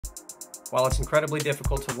While it's incredibly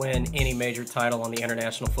difficult to win any major title on the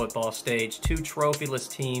international football stage, two trophyless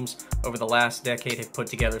teams over the last decade have put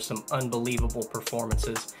together some unbelievable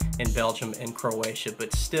performances in Belgium and Croatia.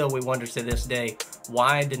 But still, we wonder to this day,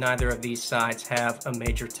 why did neither of these sides have a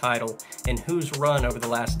major title, and whose run over the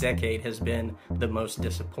last decade has been the most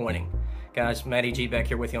disappointing? Guys, Matty G back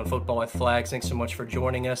here with you on Football with Flags. Thanks so much for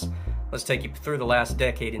joining us. Let's take you through the last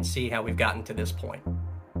decade and see how we've gotten to this point.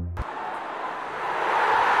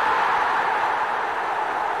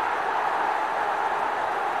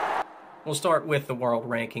 We'll start with the world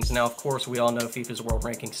rankings. Now, of course, we all know FIFA's world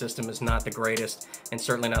ranking system is not the greatest and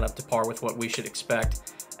certainly not up to par with what we should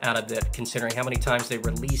expect out of it, considering how many times they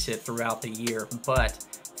release it throughout the year. But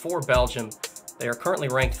for Belgium, they are currently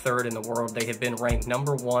ranked third in the world. They have been ranked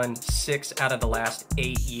number one 6 out of the last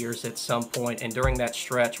 8 years at some point, and during that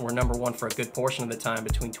stretch, we're number one for a good portion of the time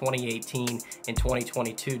between 2018 and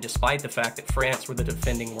 2022, despite the fact that France were the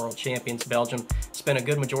defending world champions. Belgium spent a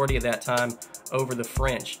good majority of that time over the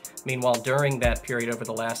French. Meanwhile, during that period over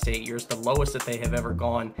the last 8 years, the lowest that they have ever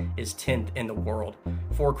gone is 10th in the world.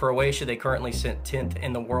 For Croatia, they currently sit 10th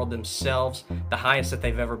in the world themselves. The highest that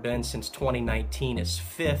they've ever been since 2019 is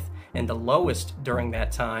 5th, and the lowest during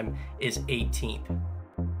that time is 18th.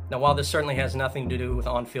 Now, while this certainly has nothing to do with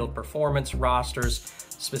on-field performance, rosters,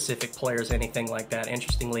 specific players, anything like that,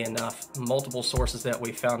 interestingly enough, multiple sources that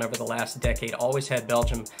we found over the last decade always had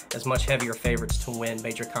Belgium as much heavier favorites to win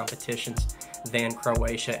major competitions than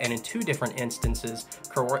Croatia. And in two different instances,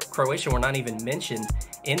 Croatia were not even mentioned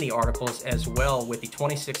in the articles as well, with the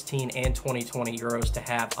 2016 and 2020 Euros to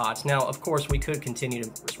have odds. Now, of course, we could continue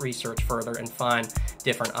to research further and find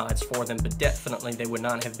different odds for them, but definitely they would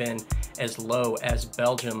not have been as low as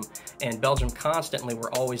Belgium. And Belgium constantly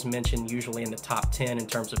were always mentioned, usually in the top 10 in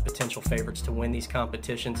terms of potential favorites to win these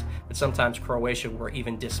competitions, but sometimes Croatia were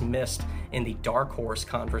even dismissed in the dark horse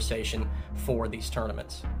conversation for these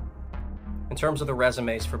tournaments. In terms of the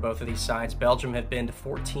resumes for both of these sides, Belgium have been to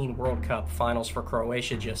 14 World Cup finals, for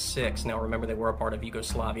Croatia just 6. Now remember, they were a part of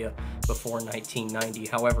Yugoslavia before 1990.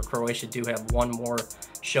 However, Croatia do have one more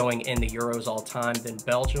showing in the Euros all time than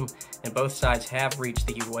Belgium, and both sides have reached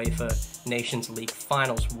the UEFA Nations League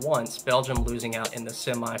finals once, Belgium losing out in the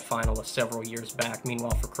semi-final several years back.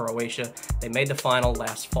 Meanwhile, for Croatia, they made the final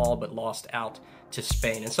last fall but lost out to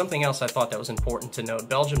Spain. And something else I thought that was important to note,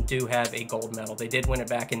 Belgium do have a gold medal. They did win it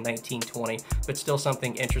back in 1920, but still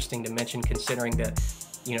something interesting to mention, considering that,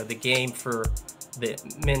 you know, the game for the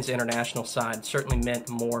men's international side certainly meant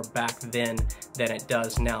more back then than it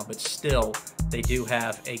does now, but still they do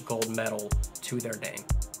have a gold medal to their name.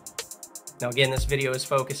 Now again, this video is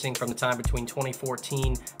focusing from the time between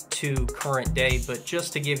 2014 to current day, but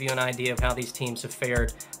just to give you an idea of how these teams have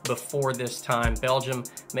fared before this time. Belgium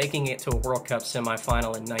making it to a World Cup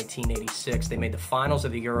semifinal in 1986. They made the finals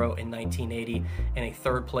of the Euro in 1980 and a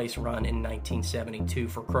third place run in 1972.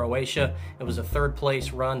 For Croatia, it was a third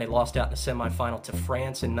place run. They lost out in the semifinal to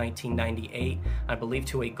France in 1998, I believe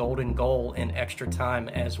to a golden goal in extra time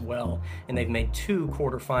as well. And they've made 2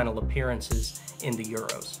 quarterfinal appearances in the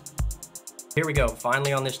Euros. Here we go,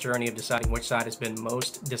 finally on this journey of deciding which side has been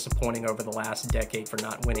most disappointing over the last decade for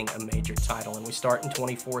not winning a major title. And we start in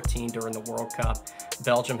 2014 during the World Cup.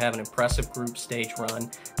 Belgium have an impressive group stage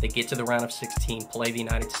run. They get to the round of 16, play the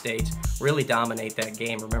United States, really dominate that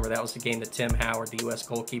game. Remember, that was the game that Tim Howard, the U.S.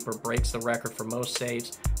 goalkeeper, breaks the record for most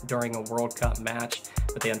saves during a World Cup match.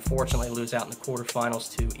 But they unfortunately lose out in the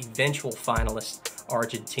quarterfinals to eventual finalist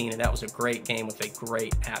Argentina. That was a great game with a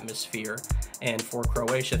great atmosphere. And for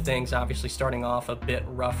Croatia, things obviously starting off a bit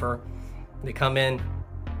rougher. They come in,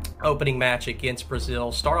 opening match against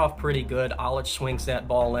Brazil, start off pretty good. Alic swings that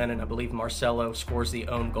ball in, and I believe Marcelo scores the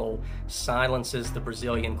own goal, silences the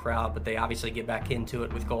Brazilian crowd, but they obviously get back into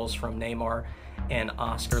it with goals from Neymar and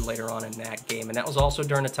Oscar later on in that game. And that was also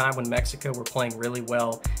during a time when Mexico were playing really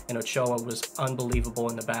well, and Ochoa was unbelievable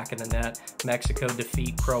in the back of the net. Mexico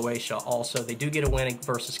defeat Croatia also. They do get a win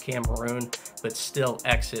versus Cameroon, but still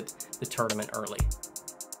exit the tournament early.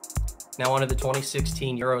 Now on to the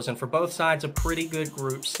 2016 Euros, and for both sides, a pretty good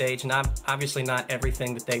group stage. Obviously not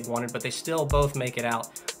everything that they wanted, but they still both make it out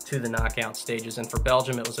to the knockout stages. And for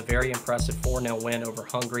Belgium, it was a very impressive 4-0 win over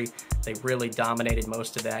Hungary. They really dominated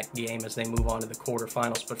most of that game as they move on to the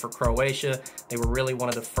quarterfinals. But for Croatia, they were really one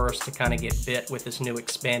of the first to kind of get bit with this new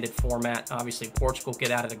expanded format. Obviously, Portugal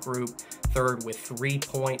get out of the group third with 3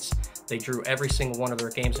 points. They drew every single one of their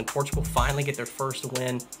games, and Portugal finally get their first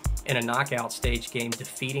win in a knockout stage game,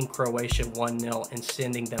 defeating Croatia 1-0 and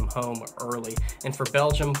sending them home early. And for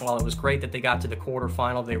Belgium, while it was great that they got to the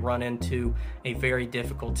quarterfinal, they run into a very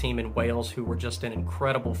difficult team in Wales who were just in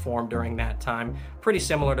incredible form during that time. Pretty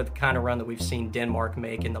similar to the kind kind of run that we've seen Denmark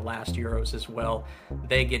make in the last Euros as well.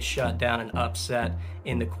 They get shut down and upset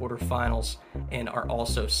in the quarterfinals and are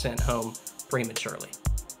also sent home prematurely.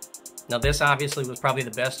 Now, this obviously was probably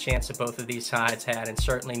the best chance that both of these sides had, and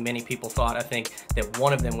certainly many people thought, I think, that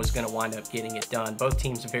one of them was going to wind up getting it done. Both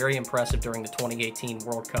teams very impressive during the 2018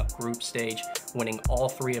 World Cup group stage, winning all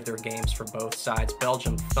 3 of their games for both sides.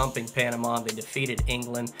 Belgium thumping Panama. They defeated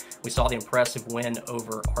England. We saw the impressive win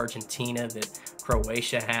over Argentina that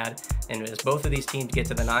Croatia had. And as both of these teams get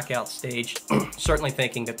to the knockout stage, certainly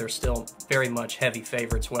thinking that they're still very much heavy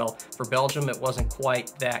favorites. Well, for Belgium, it wasn't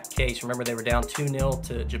quite that case. Remember, they were down 2-0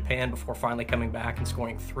 to Japan before finally coming back and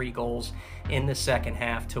scoring 3 goals in the second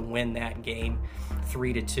half to win that game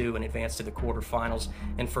 3-2 and advance to the quarterfinals.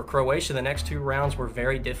 And for Croatia, the next 2 rounds were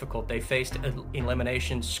very difficult. They faced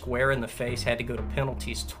elimination square in the face, had to go to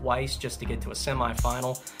penalties twice just to get to a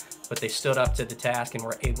semifinal, but they stood up to the task and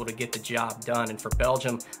were able to get the job done. And for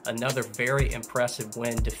Belgium, another very impressive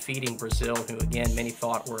win, defeating Brazil, who again many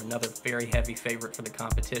thought were another very heavy favorite for the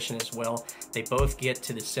competition as well. They both get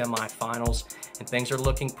to the semifinals, and things are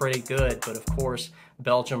looking pretty good. But of course,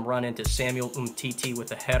 Belgium run into Samuel Umtiti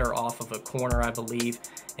with a header off of a corner, I believe,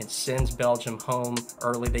 and sends Belgium home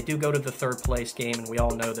early. They do go to the 3rd place game, and we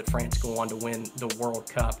all know that France go on to win the World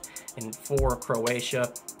Cup. And for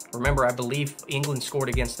Croatia, remember, I believe England scored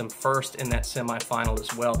against them first in that semifinal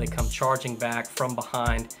as well. They come charging back from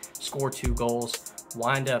behind, score 2 goals,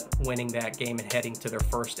 wind up winning that game and heading to their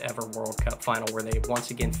first ever World Cup final, where they once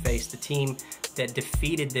again faced the team that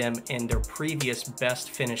defeated them in their previous best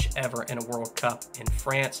finish ever in a World Cup in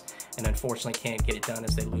France, and unfortunately can't get it done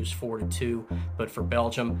as they lose 4-2. But for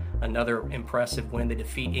Belgium, another impressive win. They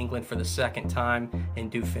defeat England for the 2nd time and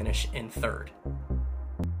do finish in 3rd.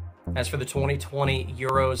 As for the 2020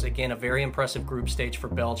 Euros, again, a very impressive group stage for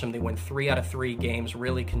Belgium. They win 3 out of 3 games,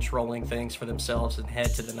 really controlling things for themselves and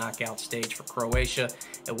head to the knockout stage. For Croatia,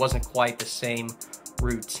 it wasn't quite the same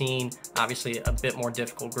routine. Obviously, a bit more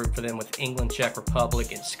difficult group for them with England, Czech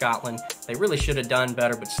Republic, and Scotland. They really should have done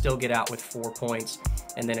better, but still get out with 4 points.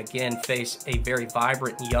 And then again, face a very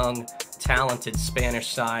vibrant, young, talented Spanish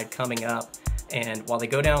side coming up. And while they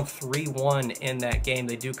go down 3-1 in that game,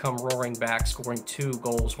 they do come roaring back, scoring 2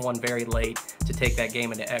 goals, one very late to take that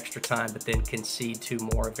game into extra time, but then concede 2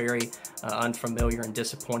 more. A very unfamiliar and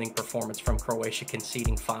disappointing performance from Croatia,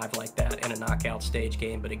 conceding 5 like that in a knockout stage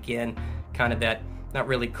game. But again, kind of that, not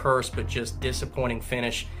really curse, but just disappointing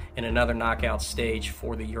finish in another knockout stage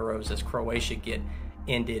for the Euros as Croatia get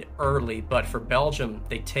ended early. But for Belgium,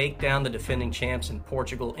 they take down the defending champs in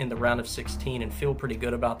Portugal in the round of 16 and feel pretty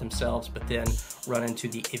good about themselves, but then run into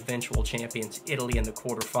the eventual champions Italy in the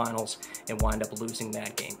quarterfinals and wind up losing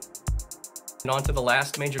that game. And on to the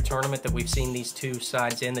last major tournament that we've seen these 2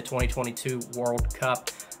 sides in, the 2022 World Cup.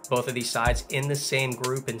 Both of these sides in the same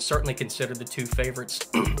group, and certainly considered the 2 favorites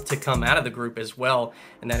to come out of the group as well,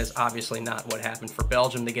 and that is obviously not what happened. For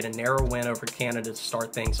Belgium, they get a narrow win over Canada to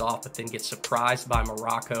start things off, but then get surprised by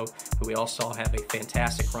Morocco, who we all saw have a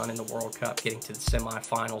fantastic run in the World Cup, getting to the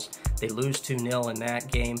semifinals. They lose 2-0 in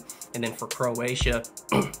that game. And then for Croatia,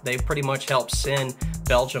 they pretty much helped send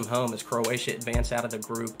Belgium home as Croatia advance out of the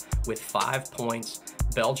group with 5 points.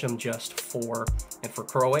 Belgium just 4. And for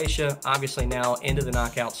Croatia, obviously now into the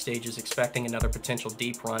knockout stages, expecting another potential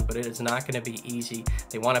deep run, but it is not going to be easy.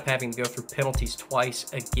 They wound up having to go through penalties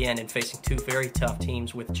twice again and facing 2 very tough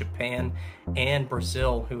teams with Japan and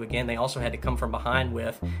Brazil, who again they also had to come from behind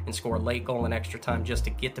with and score a late goal in extra time just to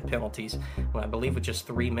get the penalties, well, I believe with just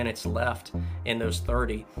 3 minutes left in those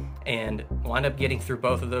 30, and wind up getting through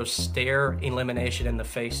both of those, stare elimination in the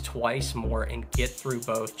face twice more and get through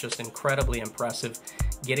both. Just incredibly impressive,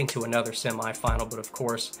 getting to another semifinal, but of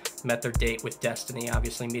course met their date with destiny,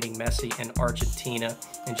 obviously meeting Messi and Argentina,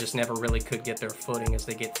 and just never really could get their footing as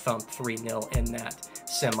they get thumped 3-0 in that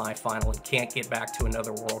semifinal and can't get back to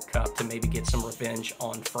another World Cup to maybe get some revenge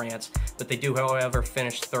on France. But they do, however,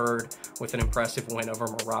 finish 3rd with an impressive win over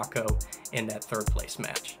Morocco in that 3rd place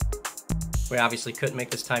match. We obviously couldn't make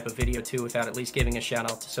this type of video too without at least giving a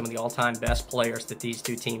shout out to some of the all-time best players that these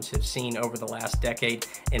 2 teams have seen over the last decade,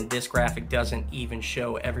 and this graphic doesn't even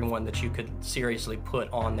show everyone that you could seriously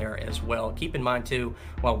put on there as well. Keep in mind too,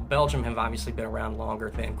 while Belgium have obviously been around longer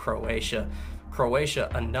than Croatia,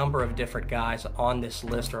 a number of different guys on this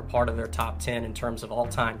list are a part of their top 10 in terms of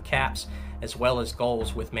all-time caps as well as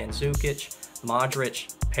goals, with Mandzukic,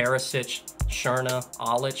 Modric, Perisic, Šerna,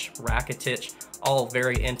 Alić, Rakitic, all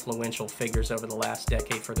very influential figures over the last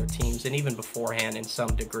decade for their teams, and even beforehand in some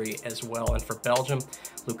degree as well. And for Belgium,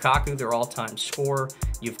 Lukaku, their all-time scorer.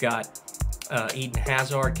 You've got Eden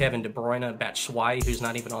Hazard, Kevin De Bruyne, Batshuayi, who's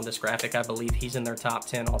not even on this graphic. I believe he's in their top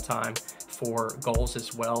 10 all-time for goals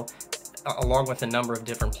as well. along with a number of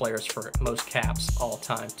different players for most caps all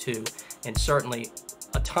time too. And certainly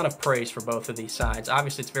a ton of praise for both of these sides.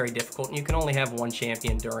 Obviously, it's very difficult, and you can only have one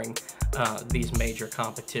champion during these major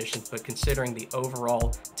competitions, but considering the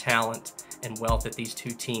overall talent and wealth that these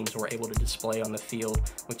two teams were able to display on the field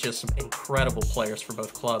with just some incredible players for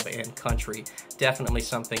both club and country, definitely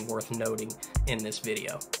something worth noting in this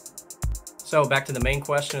video. So back to the main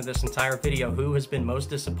question of this entire video, who has been most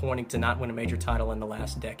disappointing to not win a major title in the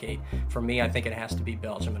last decade? For me, I think it has to be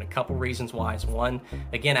Belgium, and a couple reasons why. Is one,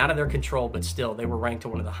 again, out of their control, but still, they were ranked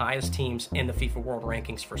one of the highest teams in the FIFA World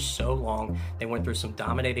Rankings for so long. They went through some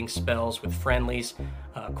dominating spells with friendlies,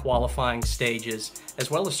 qualifying stages,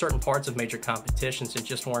 as well as certain parts of major competitions, and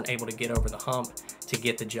just weren't able to get over the hump to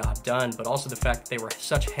get the job done. But also the fact that they were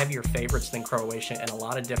such heavier favorites than Croatia in a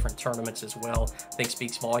lot of different tournaments as well, I think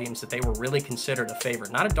speaks volumes that they were really considered a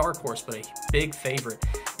favorite, not a dark horse, but a big favorite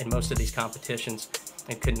in most of these competitions,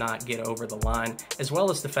 and could not get over the line. As well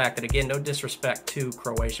as the fact that, again, no disrespect to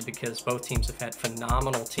Croatia, because both teams have had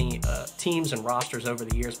phenomenal teams and rosters over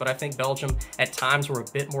the years, but I think Belgium at times were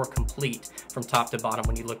a bit more complete from top to bottom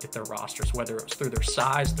when you looked at their rosters, whether it was through their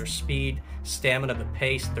size, their speed, stamina, the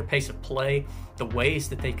pace, their pace of play, the ways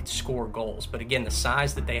that they could score goals. But again, the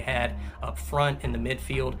size that they had up front, in the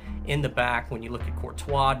midfield, in the back, when you look at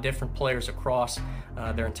Courtois, different players across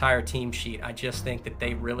their entire team sheet, I just think that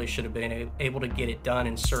they really should have been able to get it done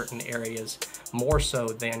in certain areas more so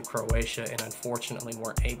than Croatia, and unfortunately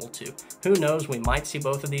weren't able to. Who knows, we might see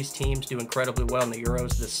both of these teams do incredibly well in the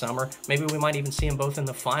Euros this summer. Maybe we might even see them both in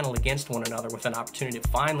the final against one another, with an opportunity to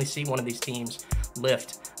finally see one of these teams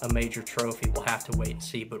lift a major trophy. We'll have to wait and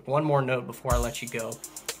see. But one more note before I let you go.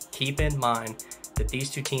 Keep in mind that these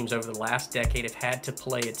two teams over the last decade have had to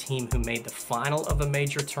play a team who made the final of a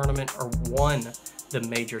major tournament or won the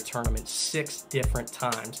major tournament 6 different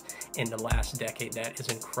times in the last decade. That is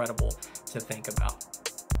incredible to think about.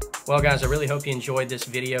 Well, guys, I really hope you enjoyed this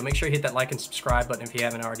video. Make sure you hit that like and subscribe button if you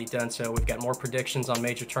haven't already done so. We've got more predictions on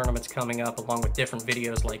major tournaments coming up, along with different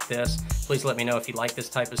videos like this. Please let me know if you like this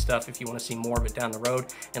type of stuff, if you want to see more of it down the road.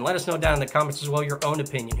 And let us know down in the comments as well your own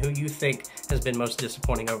opinion, who you think has been most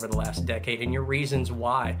disappointing over the last decade, and your reasons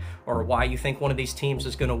why, or why you think one of these teams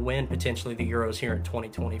is going to win potentially the Euros here in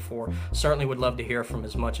 2024. Certainly would love to hear from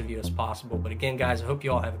as much of you as possible. But again, guys, I hope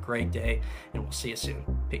you all have a great day, and we'll see you soon.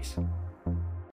 Peace.